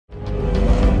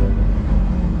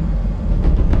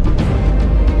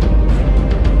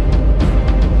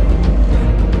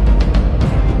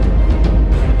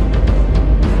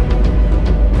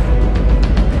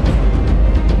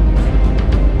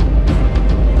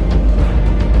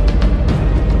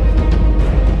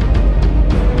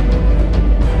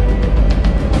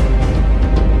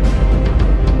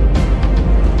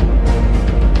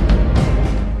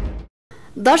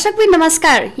दर्शकबिन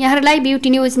नमस्कार, यहाँहरूलाई ब्युटी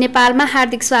न्यूज नेपालमा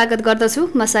हार्दिक स्वागत गर्दछु।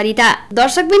 म सरिता।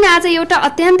 दर्शकबिन आज एउटा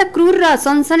अत्यन्त क्रूर र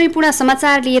सनसनीपूर्ण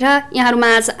समाचार लिएर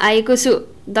यहाँहरूमाझ आएको छु।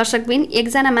 दर्शकबिन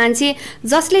एकजना मान्छे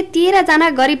जसले 13 जना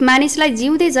गरिब मानिसलाई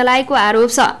जिउँदै जलाएको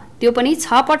आरोप छ, त्यो पनि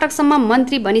 6 पटकसम्म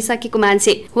मन्त्री बनिसकेको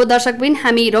मान्छे हो। दर्शकबिन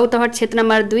हामी रौतहट क्षेत्र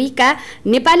नम्बर 2 का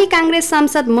नेपाली कांग्रेस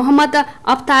सांसद मोहम्मद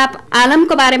अफ्ताब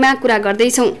आलमको बारेमा कुरा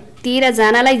गर्दैछौँ। 13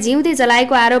 जनालाई जिउँदै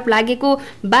जलाएको आरोप लागेको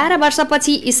 12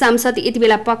 वर्षपछि यी सांसद यति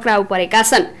बेला पक्राउ परेका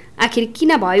छन्। आखिर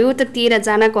किन भयो त 13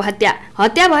 जनाको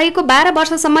हत्या भएको 12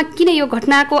 वर्षसम्म किन यो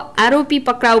घटनाको आरोपी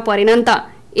पक्राउ परेनन् त?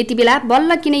 यति बेला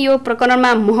बल्ल किन यो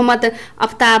प्रकरणमा मोहम्मद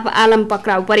अफ्ताब आलम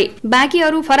पक्राउ परे? बाँकी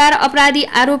अरू फरार अपराधी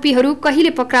आरोपीहरू कहिले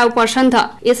पक्राउ पर्छन्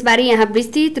त? यसबारे यहाँ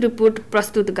विस्तृत रिपोर्ट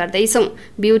प्रस्तुत गर्दैछौँ।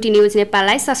 ब्युटी न्यूज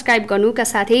नेपाललाई सब्स्क्राइब गर्नुका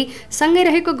साथै सँगै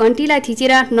रहेको घण्टीलाई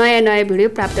थिचेर नयाँ भिडियो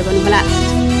प्राप्त गर्नुहोला।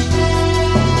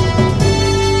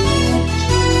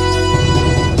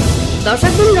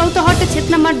 दर्शकबिन रौतहट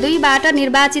क्षेत्र नम्बर 2 बाट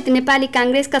निर्वाचित नेपाली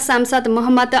कांग्रेसका सांसद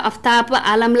मोहम्मद अफ्ताब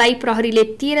आलमलाई प्रहरीले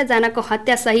 13 जनाको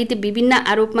हत्या सहित विभिन्न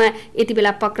आरोपमा यति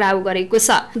बेला पक्राउ गरेको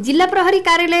छ। जिल्ला प्रहरी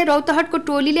कार्यालय रौतहटको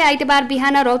टोलीले आइतबार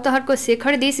बिहान रौतहटको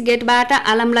शेखरदेश गेटबाट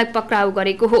आलमलाई पक्राउ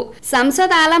गरेको हो।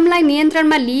 सांसद आलमलाई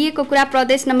नियन्त्रणमा लिएको कुरा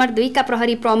प्रदेश नम्बर 2 का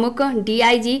प्रहरी प्रमुख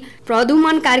डीआईजी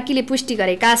प्रदुमन कार्कीले पुष्टि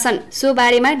गरेका छन्। सो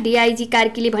बारेमा डीआईजी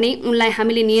कार्कीले भने, उनलाई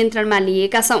हामीले नियन्त्रणमा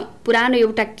लिएका छौं। पुरानो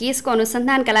एउटा केसको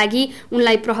अनुसन्धानका लागि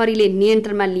उनलाई प्रहरीले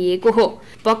नियन्त्रणमा लिएको हो।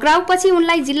 पक्राउपछि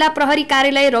उनलाई जिल्ला प्रहरी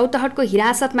कार्यालय रौतहटको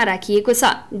हिरासतमा राखिएको छ।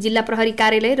 जिल्ला प्रहरी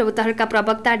कार्यालय रौतहटका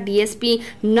प्रवक्ता डीएसपी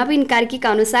नवीन कार्कीका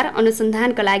अनुसार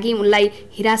अनुसन्धानका लागि उनलाई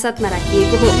हिरासतमा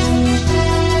राखिएको हो।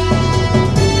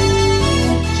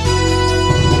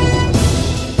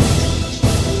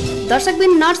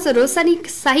 दर्शकबिन नर्स रोशनी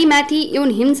शाहीमाथि यौन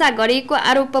हिंसा गरेको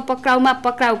आरोप पक्राउमा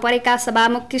पक्राउ परेका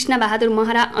सभामुख कृष्ण बहादुर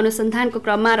महरा अनुसन्धानको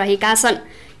क्रममा रहेका छन्।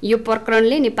 यो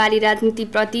प्रकरणले नेपाली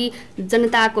राजनीतिप्रति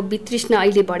जनताको वितृष्णा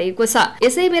अहिले बढेको छ।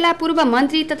 यसै बेला पूर्व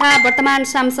मन्त्री तथा वर्तमान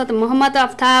सांसद मोहम्मद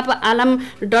अफ्ताब आलम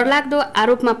डरलाग्दो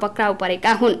आरोपमा पक्राउ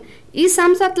परेका हुन्। यी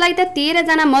सांसदलाई त 13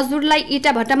 जना मजदुरलाई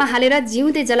इँटा भट्टामा हालेर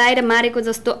जिउँदै जलाएर मारेको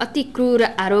जस्तो अति क्रूर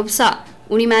आरोप छ।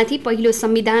 उनीमाथि पहिलो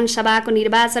संविधान सभाको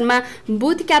निर्वाचनमा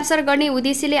बुथ क्याप्चर गर्ने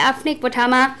उद्देश्यले आफ्नै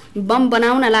कोठामा बम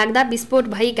बनाउन लाग्दा विस्फोट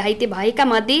भई घाइते भएका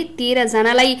मध्ये 13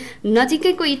 जनालाई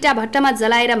नजिकैको इँटा भट्टामा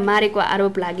जलाएर मारेको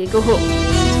आरोप लागेको हो।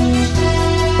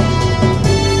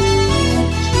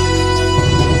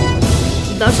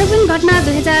 दर्शकबिन घटना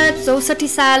 2064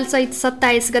 साल चैत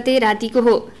 27 गते रातिको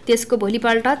हो। त्यसको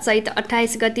भोलिपल्ट चैत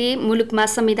 28 गते मुलुकमा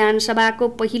संविधान सभाको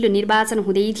पहिलो निर्वाचन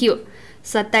हुँदै थियो।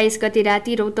 27 गते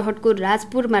राति रौतहटको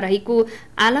राजपुरमा रहेको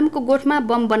आलमको गोठमा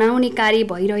बम बनाउने कार्य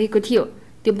भइरहेको थियो।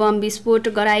 त्यो बम विस्फोट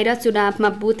गराएर चुनावमा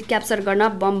बुथ क्याप्चर गर्न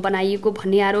बम बनाइएको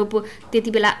भन्ने आरोप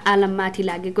त्यति बेला आलममाथि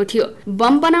लागेको थियो।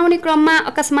 बम बनाउने क्रममा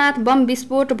अकस्मात बम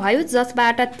विस्फोट भयो,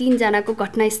 जसबाट 3 जनाको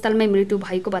घटनास्थलमै मृत्यु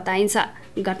भएको बताइन्छ।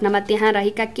 घटनामा त्यहाँ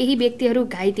रहेका केही व्यक्तिहरू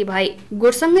घाइते भए।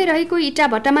 गोठसँगै रहेको इँटा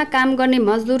भट्टामा काम गर्ने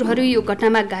मजदुरहरू यो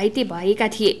घटनामा घाइते भएका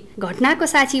थिए। घटनाको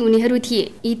साक्षी उनीहरू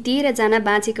थिए। यी 13 जना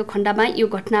बाँचेको खण्डमा यो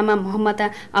घटनामा मोहम्मद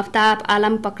अफ्ताब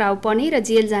आलम पक्राउ पर्ने र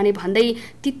जेल जाने भन्दै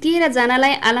ती 13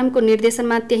 जनालाई आलमको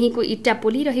निर्देशनमा त्यहीँको इँटा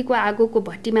पोलिरहेको आगोको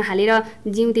भट्टीमा हालेर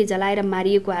जिउँदै जलाएर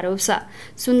मारिएको आरोप छ।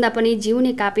 सुन्दा पनि जिउ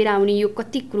नै कापेर आउने यो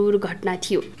कति क्रूर घटना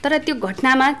थियो। तर त्यो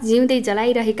घटनामा जिउँदै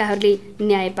जलाइरहेकाहरूले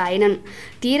न्याय पाएनन्।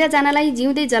 13 जनालाई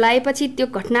जिउँदै जलाएपछि त्यो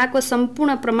घटनाको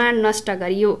सम्पूर्ण प्रमाण नष्ट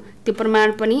गरियो। त्यो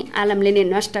प्रमाण पनि आलमले नै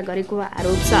नष्ट गरेको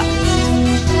आरोप छ।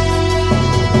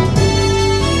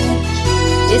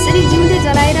 यसरी जिउँदै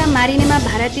जलाएर मारिनेमा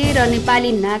भारतीय र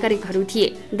नेपाली नागरिकहरू थिए।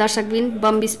 दर्शकबिन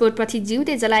बम विस्फोटपछि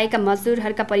जिउँदै जलाएका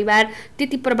मजदुरहरूका परिवार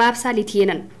त्यति प्रभावशाली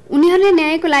थिएनन्। उनीहरूले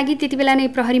न्यायको लागि त्यति बेला नै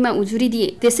प्रहरीमा उजुरी दिए।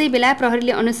 त्यसै बेला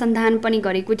प्रहरीले अनुसन्धान पनि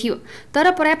गरेको थियो,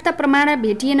 तर पर्याप्त प्रमाण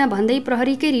भेटिएन भन्दै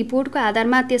प्रहरीकै रिपोर्टको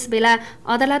आधारमा त्यसबेला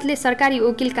अदालतले सरकारी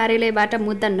वकिल कार्यालयबाट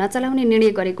मुद्दा नचलाउने निर्णय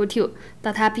गरेको थियो।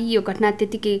 तथापि यो घटना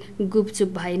त्यतिकै गुपचुप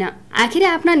भएन। आखिर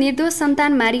आफ्ना निर्दोष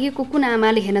सन्तान मारिएको कुन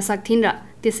आमाले हेर्न सक्थिन् र?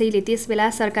 त्यसैले त्यसबेला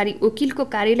सरकारी वकिलको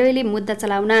कार्यालयले मुद्दा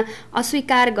चलाउन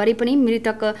अस्वीकार गरे पनि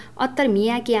मृतक अत्तर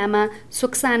मियाकी आमा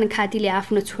सोक्सान खातीले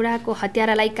आफ्नो छोराको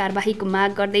हत्यारालाई कारबाहीको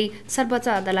माग गर्दै सर्वोच्च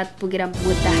अदालत पुगेर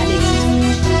मुद्दा हाले।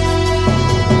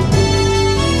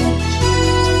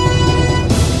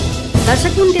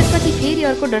 दर्शकबिन त्यसपछि फेरि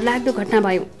अर्को डरलाग्दो घटना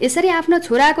भयो। यसरी आफ्नो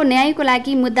छोराको न्यायको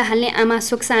लागि मुद्दा हाल्ने आमा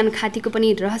सोक्सान खातीको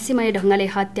पनि रहस्यमय ढङ्गले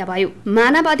हत्या भयो।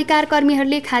 मानव अधिकार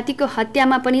कर्मीहरूले खातीको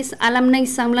हत्यामा पनि आलम नै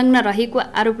संलग्न रहेको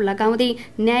आरोप लगाउँदै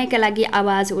न्यायका लागि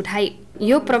आवाज उठाए।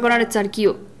 यो प्रकरण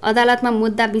चर्कियो। अदालतमा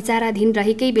मुद्दा विचाराधीन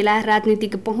रहेकै बेला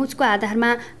राजनीतिक पहुँचको आधारमा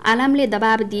आलामले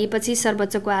दबाब दिएपछि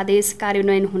सर्वोच्चको आदेश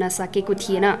कार्यान्वयन हुन सकेको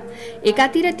थिएन।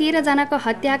 एकातिर 13 जनाको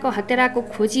हत्याको हत्याराको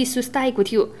खोजी सुस्ताएको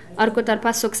थियो, अर्कोतर्फ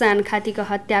सोक्सान खातीको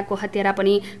हत्याको हत्यारा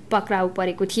पनि पक्राउ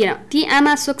परेको थिएन। ती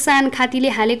आमा सोक्सान खातीले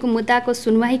हालेको मुद्दाको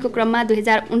सुनवाहीको क्रममा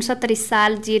 2069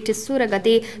 साल जेठ 16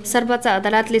 गते सर्वोच्च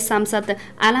अदालतले सांसद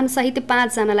आलम सहित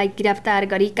 5 जनालाई गिरफ्तार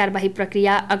गरी कारबाही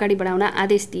प्रक्रिया अगाडि बढाउन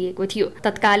आदेश दिएको थियो।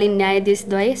 तत्कालीन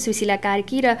न्यायाधीशद्वय सुशीला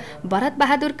कार्की र भरत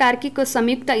बहादुर कार्कीको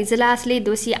संयुक्त इजलासले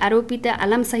दोषी आरोपित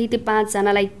आलम सहित 5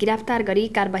 जनालाई गिरफ्तार गरी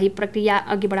कारबाही प्रक्रिया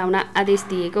अघि बढाउन आदेश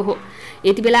दिएको हो।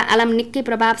 यतिबेला आलम निकै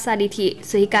प्रभावशाली थिए,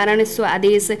 सोही कारण सो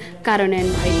आदेश कार्यान्वयन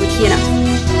भएको थिएन।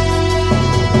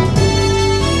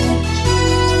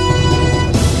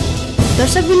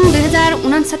 दर्शकबिन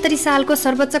 2069 सालको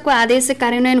सर्वोच्चको आदेश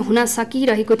कार्यान्वयन हुन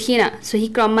सकिरहेको थिएन। सोही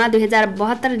क्रममा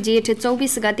 2072 जेठ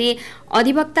 24 गते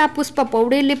अधिवक्ता पुष्प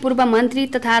पौडेलले पूर्व मन्त्री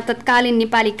तथा तत्कालीन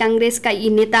नेपाली काङ्ग्रेसका यी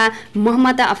नेता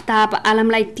मोहम्मद अफ्ताब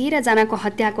आलमलाई 13 जनाको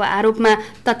हत्याको आरोपमा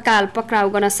तत्काल पक्राउ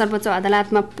गर्न सर्वोच्च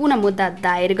अदालतमा पुनः मुद्दा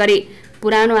दायर गरे।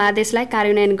 पुरानो आदेशलाई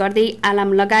कार्यान्वयन गर्दै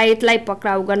आलम लगायतलाई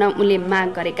पक्राउ गर्न उनले माग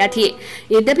गरेका थिए।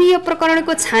 यद्यपि यो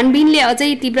प्रकरणको छानबिनले अझै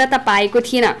तीव्रता पाएको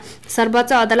थिएन।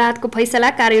 सर्वोच्च अदालतको फैसला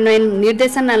कार्यान्वयन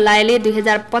निर्देशनालयले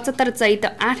 2075 चैत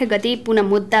 8 गते पुनः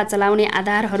मुद्दा चलाउने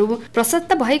आधारहरू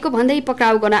प्रशस्त भएको भन्दै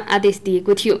पक्राउ गर्न आदेश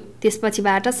दिएको थियो।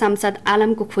 त्यसपछिबाट सांसद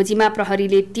आलमको खोजीमा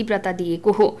प्रहरीले तीव्रता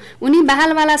दिएको हो। उनी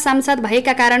बहालवाला सांसद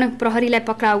भएका कारण प्रहरीलाई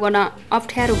पक्राउ गर्न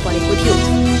अप्ठ्यारो परेको थियो।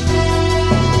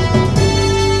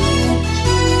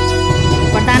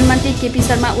 प्रधानमन्त्री केपी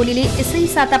शर्मा ओलीले यसै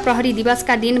साता प्रहरी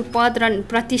दिवसका दिन पद र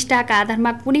प्रतिष्ठाका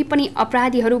आधारमा कुनै पनि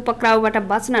अपराधीहरू पक्राउबाट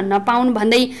बच्न नपाउन्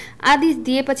भन्दै आदेश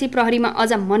दिएपछि प्रहरीमा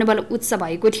अझ मनोबल उच्च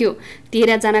भएको थियो।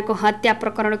 13 जनाको हत्या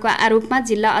प्रकरणको आरोपमा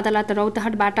जिल्ला अदालत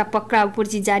रौतहटबाट पक्राउ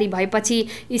पूर्जी जारी भएपछि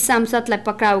यी सांसदलाई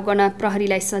पक्राउ गर्न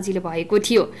प्रहरीलाई सजिलो भएको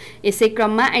थियो। यसै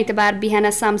क्रममा आइतबार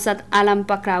बिहान सांसद आलम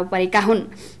पक्राउ परेका हुन्।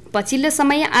 पछिल्लो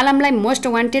समय आलमलाई मोस्ट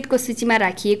वान्टेडको सूचीमा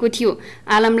राखिएको थियो।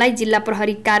 आलमलाई जिल्ला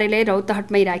प्रहरी कार्यालय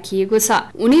रौतहटमै राखिएको छ।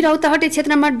 उनी रौतहट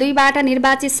क्षेत्र नम्बर 2 बाट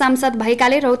निर्वाचित सांसद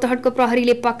भएकाले रौतहटको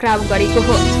प्रहरीले पक्राउ गरेको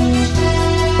हो।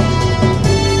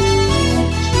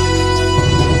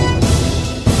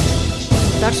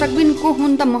 दर्शकबिन को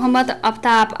हुन् त मोहम्मद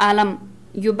अफ्ताब आलम,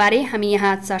 यो बारे हामी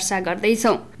यहाँ चर्चा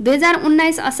गर्दैछौँ।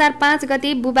 2019 असार 5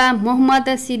 गते बुबा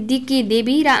मोहम्मद सिद्दिकी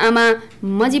देवी र आमा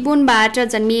मजिबुनबाट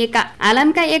जन्मिएका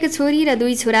आलमका एक छोरी र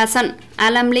 2 छोरा छन्।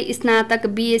 आलमले स्नातक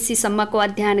BSc सम्मको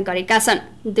अध्ययन गरेका छन्।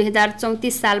 2034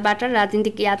 सालबाट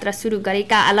राजनीतिक यात्रा सुरु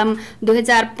गरेका आलम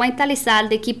 2045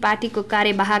 सालदेखि पार्टीको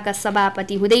कार्यवाहक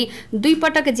सभापति हुँदै 2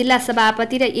 पटक जिल्ला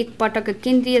सभापति र 1 पटक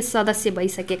केन्द्रीय सदस्य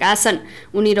भइसकेका छन्।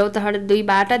 उनी रौतहट 2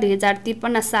 बाट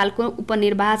 2053 सालको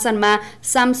उपनिर्वाचनमा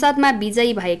संसदमा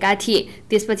विजयी भएका थिए।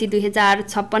 त्यसपछि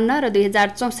 2056 र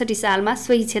 2064 सालमा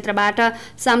सोही क्षेत्रबाट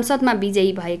संसदमा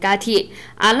विजयी भएका थिए।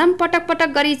 आलम पटक पटक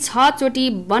गरी 6 चोटि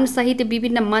वनसहित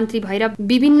विभिन्न मन्त्री भएर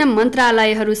विभिन्न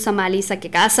मन्त्रालयहरू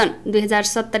सम्हालिसकेका छन्।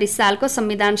 2070 सालको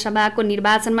संविधान सभाको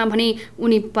निर्वाचनमा भने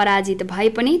उनी पराजित भए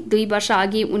पनि 2 वर्ष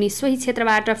अघि उनी सोही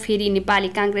क्षेत्रबाट फेरि नेपाली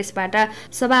काङ्ग्रेसबाट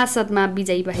सभासदमा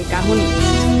विजयी भएका हुन्।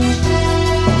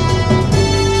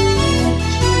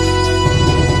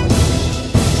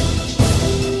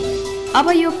 अब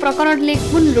यो प्रकरणले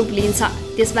कुन रूप लिन्छ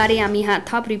त्यसबारे हामी यहाँ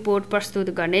थप रिपोर्ट प्रस्तुत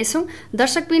गर्नेछौँ।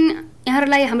 दर्शकबिन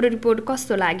यहाँहरूलाई हाम्रो रिपोर्ट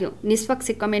कस्तो लाग्यो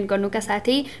निष्पक्ष कमेन्ट गर्नुका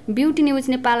साथै ब्युटी न्युज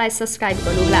नेपाललाई सब्स्क्राइब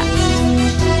गर्नुहोला।